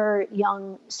other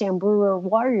young Samburu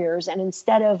warriors, and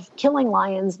instead of killing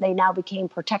lions, they now became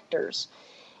protectors.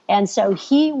 And so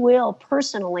he will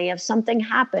personally, if something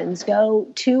happens, go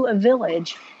to a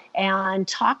village and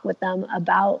talk with them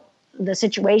about the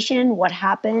situation, what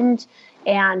happened,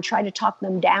 and try to talk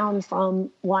them down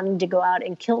from wanting to go out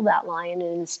and kill that lion,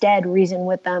 and instead reason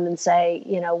with them and say,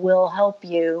 we'll help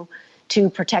you to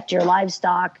protect your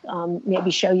livestock,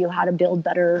 maybe show you how to build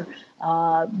better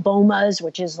bomas,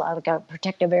 which is like a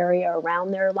protective area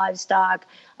around their livestock,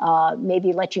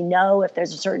 maybe let you know if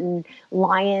there's a certain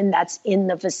lion that's in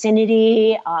the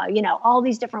vicinity, all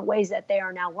these different ways that they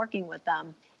are now working with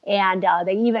them. And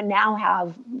they even now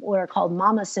have what are called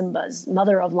Mama Simbas,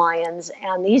 mother of lions.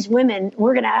 And these women,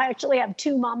 we're going to actually have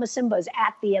 2 Mama Simbas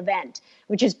at the event,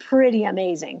 which is pretty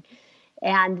amazing.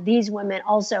 And these women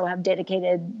also have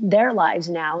dedicated their lives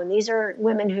now. And these are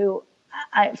women who,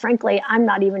 frankly, I'm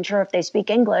not even sure if they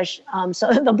speak English.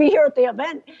 So they'll be here at the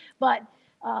event. But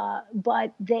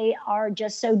But they are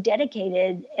just so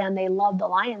dedicated, and they love the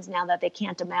lions now that they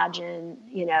can't imagine,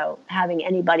 having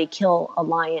anybody kill a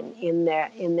lion in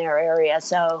their area.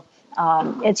 So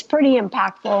it's pretty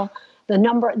impactful.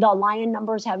 The lion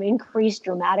numbers have increased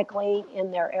dramatically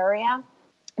in their area,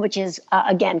 which is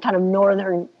again kind of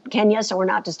northern Kenya. So we're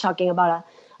not just talking about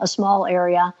a small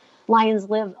area. Lions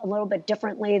live a little bit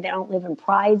differently. They don't live in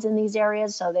prides in these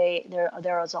areas, so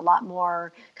there is a lot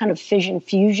more kind of fission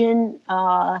fusion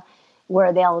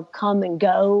where they'll come and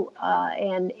go,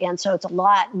 and so it's a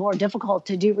lot more difficult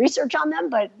to do research on them.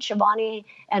 But Shivani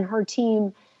and her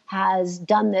team has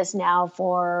done this now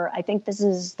for, I think this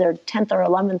is their 10th or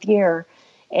 11th year,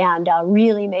 and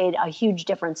really made a huge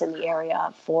difference in the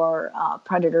area for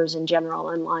predators in general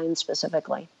and lions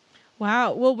specifically.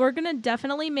 Wow. Well, we're going to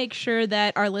definitely make sure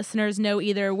that our listeners know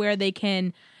either where they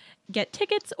can get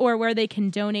tickets or where they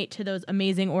can donate to those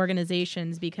amazing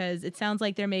organizations, because it sounds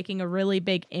like they're making a really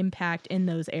big impact in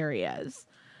those areas.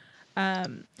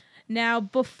 Now,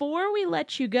 before we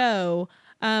let you go,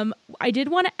 I did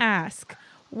want to ask,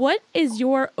 what is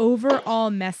your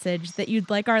overall message that you'd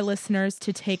like our listeners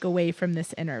to take away from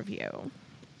this interview?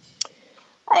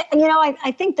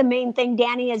 I think the main thing,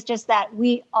 Danny, is just that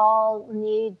we all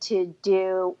need to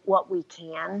do what we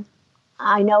can.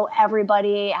 I know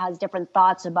everybody has different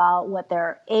thoughts about what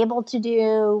they're able to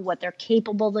do, what they're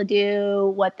capable to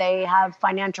do, what they have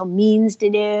financial means to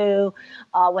do,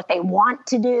 what they want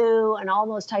to do, and all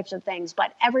those types of things.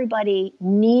 But everybody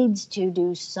needs to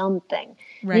do something,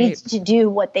 needs to do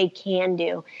what they can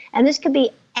do. And this could be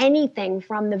anything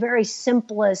from the very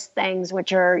simplest things,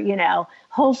 which are,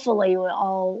 hopefully we'll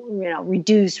all,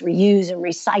 reduce, reuse, and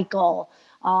recycle.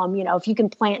 If you can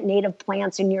plant native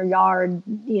plants in your yard,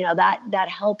 that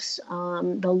helps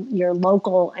your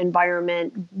local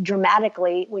environment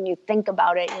dramatically. When you think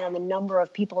about it, the number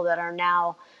of people that are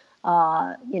now,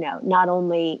 not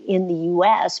only in the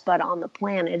U.S., but on the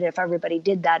planet, if everybody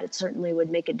did that, it certainly would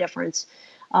make a difference.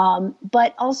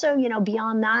 But also,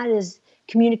 beyond that is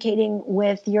communicating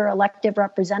with your elected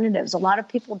representatives. A lot of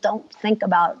people don't think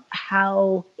about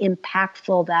how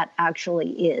impactful that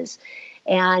actually is.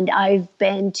 And I've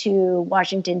been to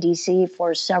Washington, D.C.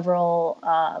 for several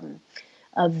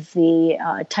of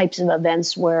the types of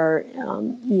events where,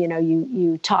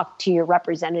 you talk to your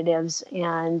representatives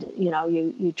and,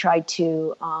 you try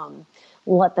to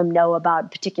let them know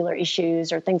about particular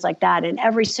issues or things like that. And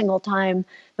every single time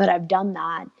that I've done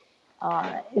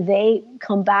that, they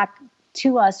come back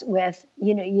to us with,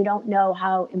 you don't know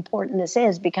how important this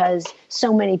is, because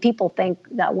so many people think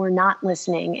that we're not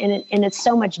listening. And it's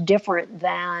so much different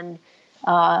than,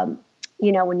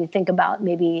 when you think about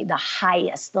maybe the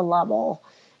highest, the level,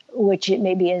 which it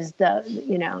maybe is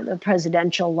the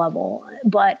presidential level.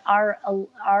 But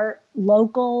our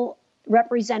local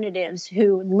representatives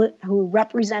who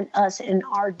represent us in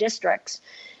our districts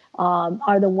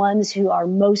are the ones who are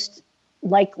most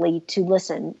likely to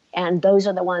listen. And those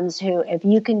are the ones who, if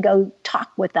you can go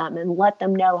talk with them and let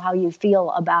them know how you feel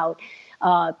about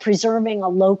preserving a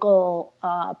local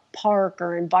park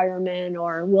or environment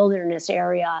or wilderness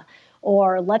area,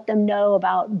 or let them know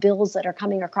about bills that are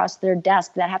coming across their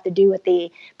desk that have to do with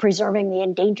the Preserving the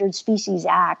Endangered Species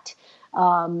Act,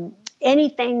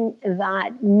 anything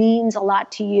that means a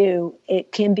lot to you,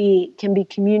 it can be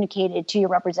communicated to your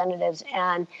representatives.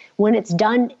 And when it's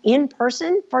done in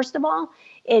person, first of all,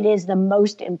 it is the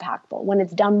most impactful. When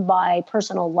it's done by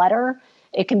personal letter,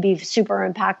 it can be super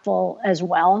impactful as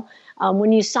well.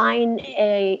 When you sign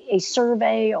a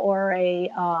survey or a,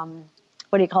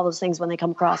 what do you call those things when they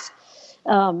come across?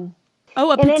 A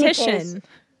petition.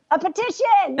 A petition.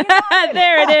 You know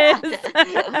There it is.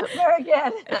 Very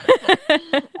good.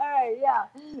 All right. Yeah.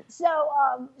 So,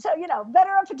 better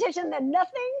a petition than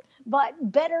nothing, but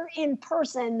better in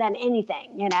person than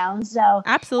anything, So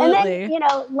absolutely. And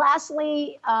then,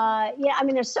 lastly,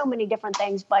 there's so many different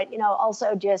things, but,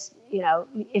 also just,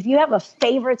 if you have a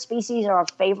favorite species or a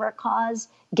favorite cause,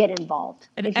 get involved.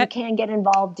 If you can get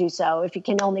involved, do so. If you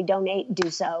can only donate, do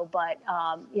so. But,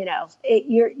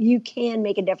 you can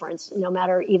make a difference, no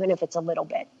matter, even if it's a little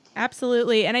bit.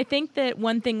 Absolutely. And I think that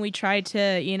one thing we try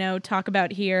to, talk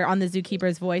about here on the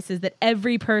Zookeeper's Voice is that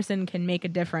every person can make a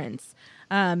difference.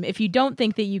 If you don't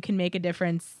think that you can make a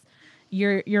difference,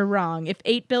 you're wrong. If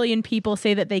 8 billion people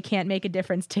say that they can't make a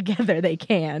difference, together they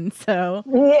can. So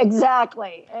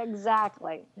Exactly.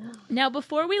 Now,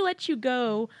 before we let you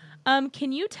go,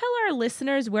 can you tell our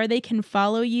listeners where they can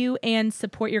follow you and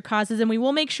support your causes? And we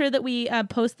will make sure that we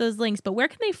post those links, but where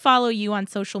can they follow you on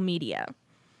social media?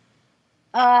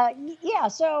 Yeah,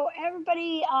 so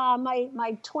everybody,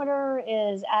 my Twitter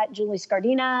is at Julie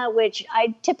Scardina, which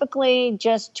I typically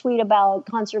just tweet about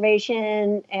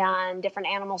conservation and different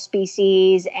animal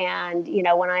species. And,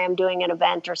 when I am doing an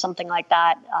event or something like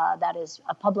that, that is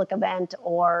a public event,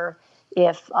 or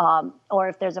if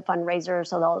there's a fundraiser,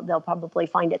 so they'll probably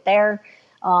find it there.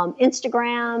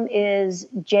 Instagram is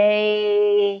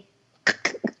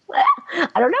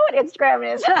I don't know what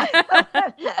Instagram is.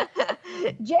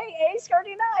 J.A.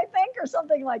 Scardina, I think, or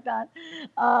something like that.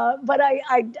 But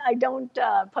I don't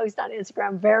post on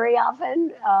Instagram very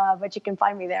often, but you can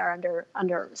find me there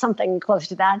under something close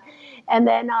to that. And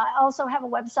then I also have a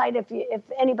website if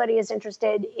anybody is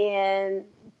interested in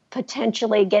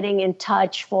potentially getting in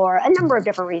touch for a number of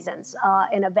different reasons.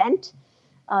 An event,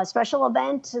 a special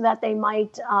event that they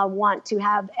might want to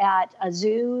have at a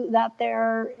zoo that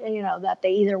that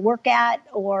they either work at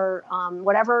or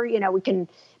whatever. We can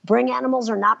bring animals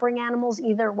or not bring animals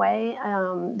either way.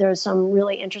 There's some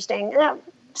really interesting,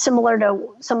 similar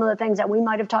to some of the things that we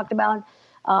might have talked about,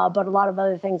 but a lot of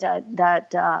other things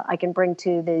that I can bring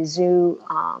to the zoo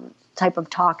type of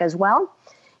talk as well.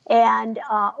 And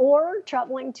or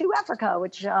traveling to Africa,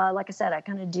 which, like I said, I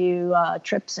kind of do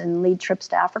trips and lead trips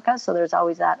to Africa. So there's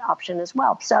always that option as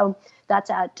well. So that's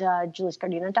at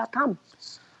juliescardina.com.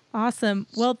 Awesome.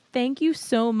 Well, thank you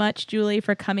so much, Julie,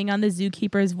 for coming on the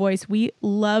Zookeeper's Voice. We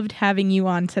loved having you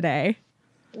on today.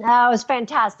 That was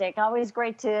fantastic. Always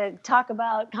great to talk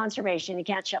about conservation. You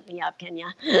can't shut me up, can you?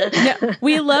 No,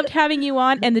 we loved having you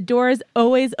on, and the door is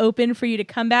always open for you to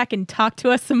come back and talk to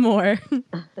us some more.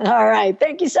 All right.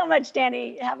 Thank you so much,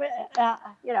 Danny.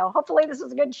 Hopefully this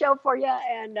was a good show for you,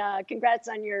 and congrats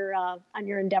on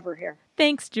your endeavor here.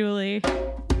 Thanks, Julie.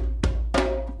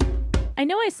 I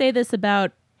know I say this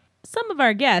about some of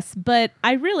our guests, but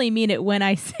I really mean it when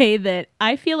I say that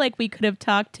I feel like we could have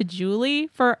talked to Julie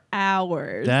for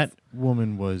hours. That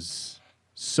woman was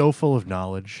so full of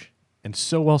knowledge and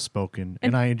so well spoken,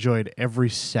 and I enjoyed every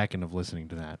second of listening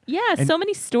to that. Yeah, so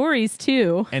many stories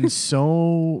too. And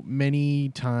so many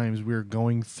times we were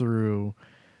going through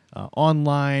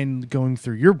online, going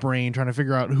through your brain, trying to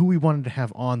figure out who we wanted to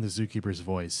have on the Zookeeper's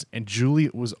Voice. And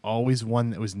Julie was always one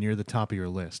that was near the top of your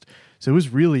list. So it was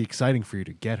really exciting for you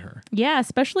to get her. Yeah,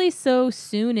 especially so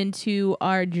soon into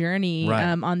our journey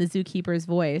on the Zookeeper's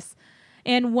Voice.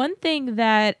 And one thing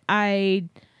that I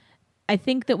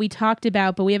think that we talked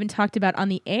about, but we haven't talked about on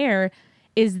the air,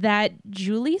 is that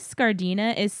Julie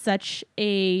Scardina is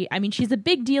she's a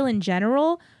big deal in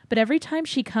general, but every time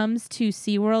she comes to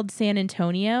SeaWorld San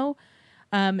Antonio,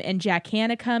 and Jack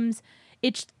Hanna comes,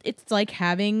 it's like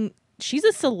she's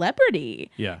a celebrity.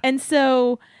 Yeah. And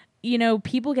so,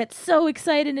 people get so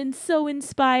excited and so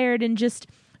inspired and just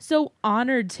so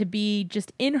honored to be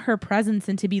just in her presence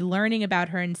and to be learning about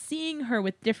her and seeing her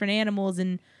with different animals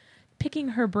and picking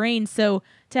her brain. So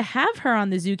to have her on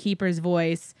the Zookeeper's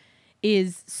Voice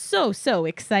is so, so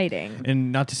exciting.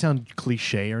 And not to sound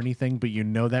cliche or anything, but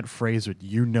that phrase with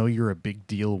you're a big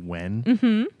deal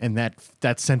when, and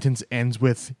that sentence ends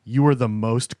with, you are the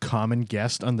most common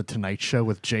guest on The Tonight Show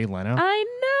with Jay Leno. I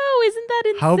know. Isn't that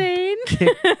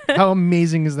insane? How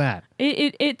amazing is that?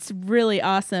 It's really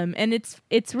awesome. And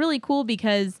it's really cool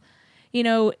because,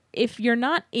 if you're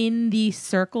not in the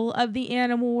circle of the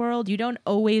animal world, you don't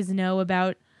always know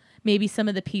about maybe some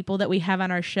of the people that we have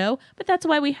on our show, but that's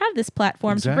why we have this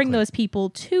platform to bring those people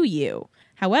to you.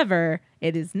 However,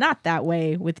 it is not that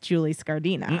way with Julie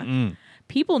Scardina. Mm-mm.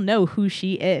 People know who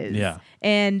she is. Yeah.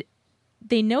 And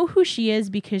they know who she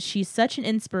is because she's such an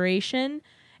inspiration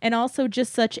and also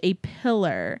just such a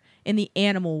pillar in the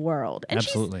animal world. And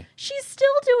absolutely. She's still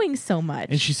doing so much.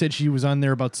 And she said she was on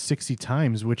there about 60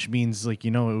 times, which means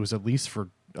it was at least for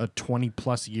a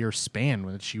 20-plus year span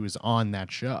when she was on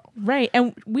that show. Right.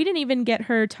 And we didn't even get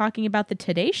her talking about the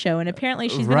Today Show. And apparently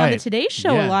she's been on the Today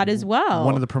Show a lot as well.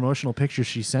 One of the promotional pictures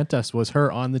she sent us was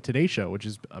her on the Today Show, which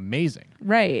is amazing.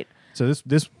 Right. So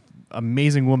this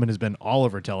amazing woman has been all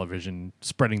over television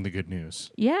spreading the good news.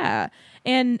 Yeah.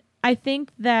 And I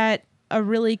think that a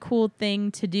really cool thing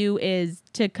to do is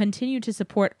to continue to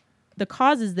support the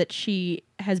causes that she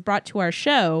has brought to our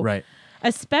show. Right.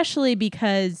 Especially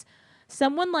because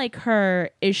someone like her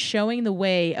is showing the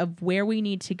way of where we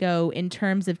need to go in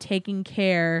terms of taking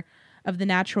care of the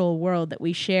natural world that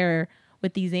we share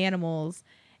with these animals.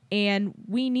 And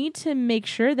we need to make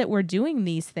sure that we're doing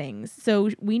these things. So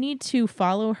we need to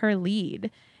follow her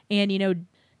lead and,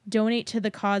 donate to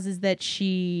the causes that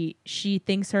she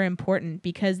thinks are important.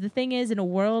 Because the thing is, in a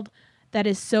world that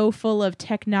is so full of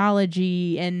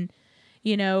technology and,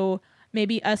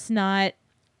 maybe us not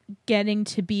getting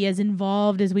to be as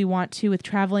involved as we want to with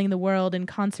traveling the world and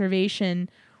conservation,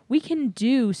 we can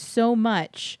do so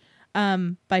much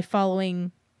by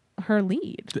following her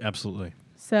lead. Absolutely.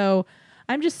 So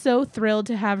I'm just so thrilled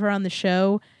to have her on the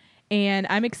show, and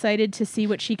I'm excited to see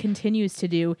what she continues to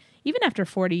do. Even after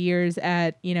 40 years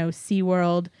at,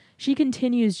 SeaWorld, she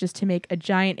continues just to make a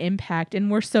giant impact,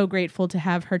 and we're so grateful to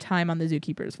have her time on the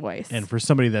Zookeeper's Voice. And for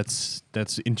somebody that's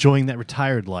enjoying that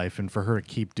retired life, and for her to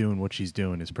keep doing what she's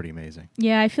doing is pretty amazing.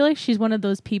 Yeah, I feel like she's one of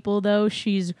those people, though.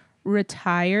 She's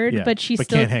retired, but she's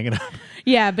still can't hang it up.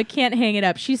 Yeah, but can't hang it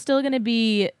up. She's still going to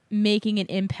be making an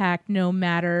impact no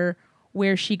matter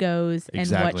where she goes and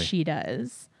what she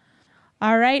does.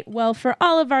 All right. Well, for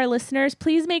all of our listeners,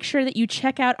 please make sure that you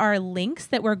check out our links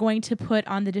that we're going to put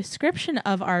on the description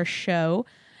of our show.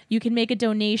 You can make a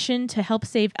donation to help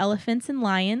save elephants and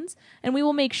lions, and we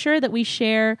will make sure that we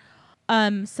share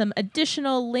some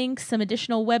additional links, some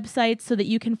additional websites so that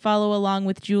you can follow along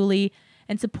with Julie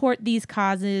and support these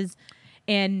causes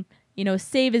and,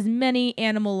 save as many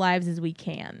animal lives as we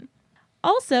can.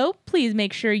 Also, please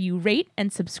make sure you rate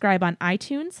and subscribe on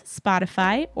iTunes,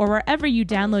 Spotify, or wherever you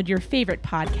download your favorite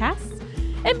podcasts.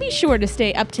 And be sure to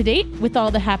stay up to date with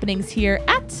all the happenings here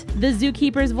at The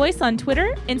Zookeeper's Voice on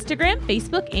Twitter, Instagram,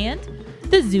 Facebook, and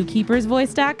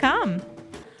thezookeepersvoice.com.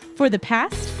 For the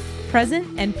past,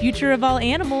 present, and future of all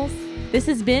animals, this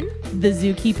has been The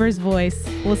Zookeeper's Voice.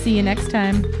 We'll see you next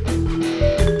time.